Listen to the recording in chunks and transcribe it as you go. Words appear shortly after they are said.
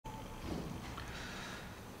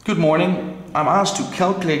Good morning. I'm asked to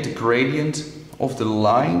calculate the gradient of the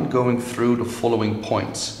line going through the following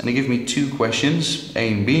points. And they give me two questions,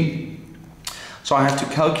 A and B. So I have to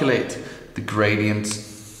calculate the gradient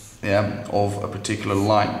of a particular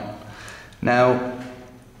line. Now,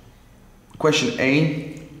 question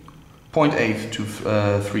A, 0.8 to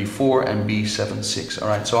 3,4 and B 7,6. All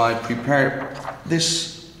right, so I prepared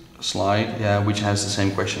this slide, which has the same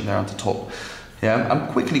question there at the top. I'm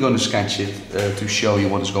quickly going to sketch it to show you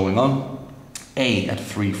what is going on. A at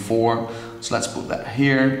 3,4, so let's put that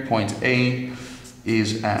here. Point A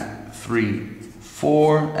is at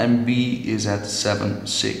 3,4 and B is at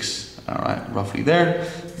 7,6. All right, roughly there.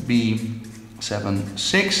 B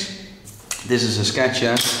 7,6. This is a sketch,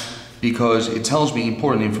 because it tells me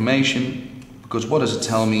important information. Because what does it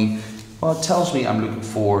tell me? Well, it tells me I'm looking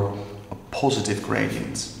for a positive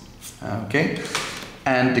gradient. Okay.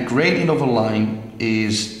 And the gradient of a line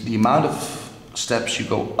is the amount of steps you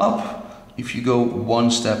go up if you go one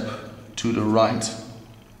step to the right.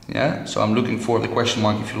 So I'm looking for the question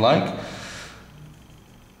mark if you like.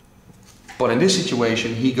 But in this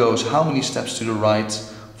situation, he goes how many steps to the right?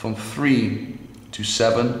 From 3 to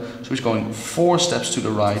 7. So he's going 4 steps to the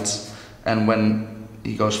right. And when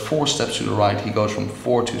he goes 4 steps to the right, he goes from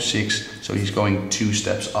 4 to 6. So he's going 2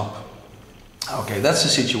 steps up. Okay, that's the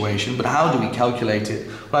situation, but how do we calculate it?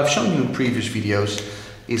 What I've shown you in previous videos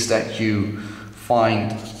is that you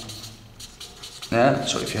find,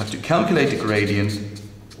 so if you have to calculate the gradient,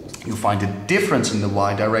 you find the difference in the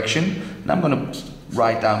y direction, and I'm going to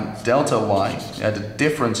write down delta y, the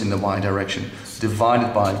difference in the y direction,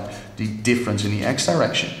 divided by the difference in the x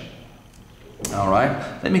direction.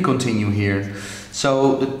 Alright, let me continue here.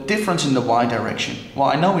 So the difference in the y direction, well,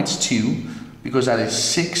 I know it's 2, because that is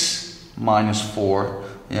 6 minus 4,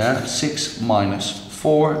 6 minus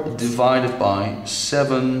 4 divided by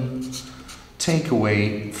 7, take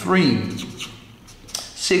away 3.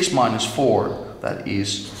 6 minus 4, that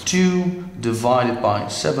is 2, divided by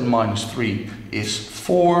 7 minus 3 is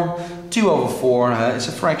 4. 2 over 4 is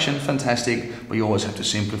a fraction, fantastic, but you always have to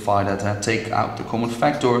simplify that, take out the common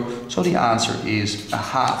factor, so the answer is a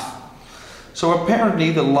half. So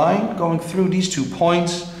apparently the line going through these 2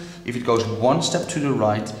 points, if it goes one step to the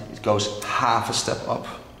right, goes half a step up.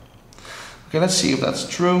 Okay, let's see if that's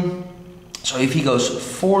true. So if he goes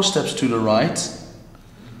 4 steps to the right,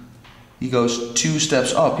 he goes 2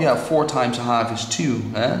 steps up. 4 times a half is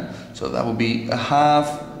 2. So that will be a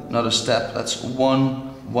half, another step. That's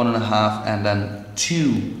 1, 1.5, and then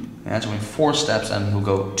 2. So in 4 steps, and he'll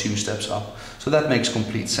go 2 steps up. So that makes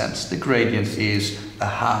complete sense. The gradient is a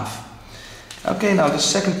half. Okay, now the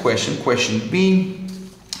second question, question B.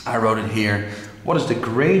 I wrote it here. What is the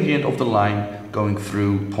gradient of the line going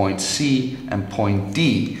through point C and point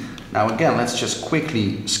D? Now again, let's just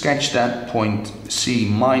quickly sketch that. Point C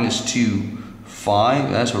minus 2,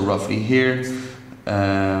 5, so roughly here.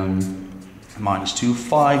 Minus 2,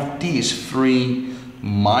 5. D is 3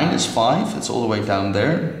 minus 5, that's all the way down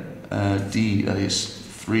there. D, that is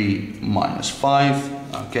 3 minus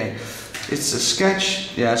 5. Okay, it's a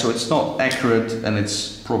sketch, so it's not accurate and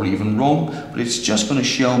it's probably even wrong, but it's just going to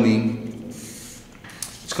show me.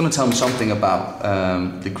 It's going to tell me something about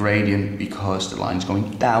the gradient because the line is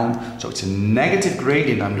going down. So it's a negative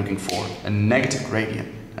gradient I'm looking for, a negative gradient.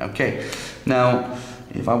 Okay, now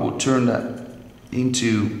if I will turn that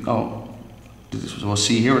into, we'll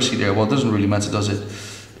see here or see there. Well, it doesn't really matter, does it?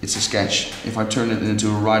 It's a sketch. If I turn it into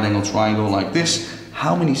a right angle triangle like this,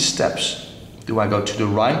 how many steps do I go to the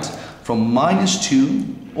right? From minus 2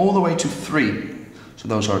 all the way to 3. So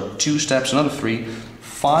those are 2 steps, another 3,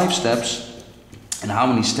 5 steps. And how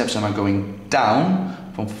many steps am I going down?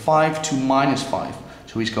 From 5 to minus 5.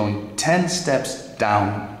 So he's going 10 steps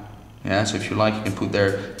down. So if you like, you can put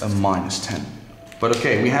there a minus 10. But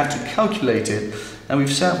okay, we have to calculate it. And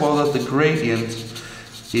we've said, well, that the gradient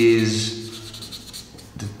is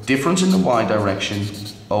the difference in the y direction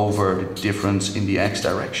over the difference in the x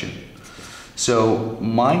direction. So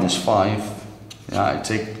minus 5, I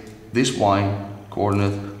take this y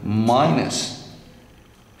coordinate minus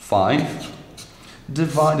 5.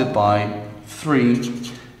 Divided by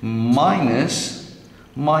 3 minus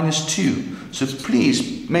 2. So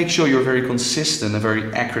please make sure you're very consistent and very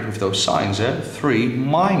accurate with those signs. 3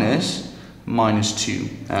 minus 2.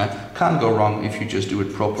 Can't go wrong if you just do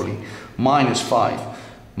it properly. Minus 5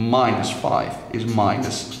 is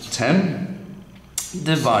minus 10.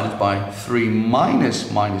 Divided by 3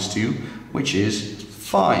 minus 2, which is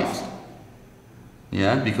 5.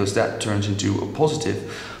 Because that turns into a positive.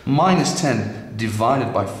 Minus 10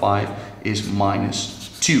 divided by 5 is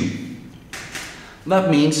minus 2. That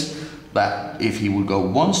means But if he would go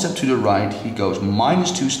 1 step to the right, he goes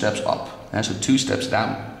 -2 steps up, and so 2 steps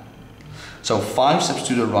down. So 5 steps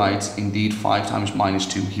to the right, indeed 5 times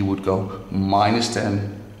 -2, he would go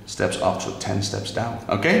 -10 steps up, so 10 steps down.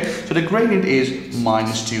 Okay, so the gradient is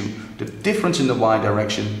 -2. The difference in the y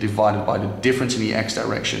direction divided by the difference in the x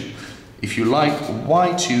direction. If you like,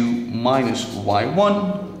 y2 minus y1,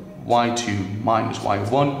 y2 minus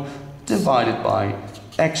y1 divided by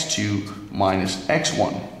x2 minus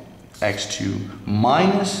x1, x2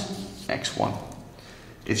 minus x1.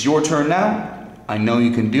 It's your turn now. I know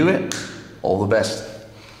you can do it. All the best.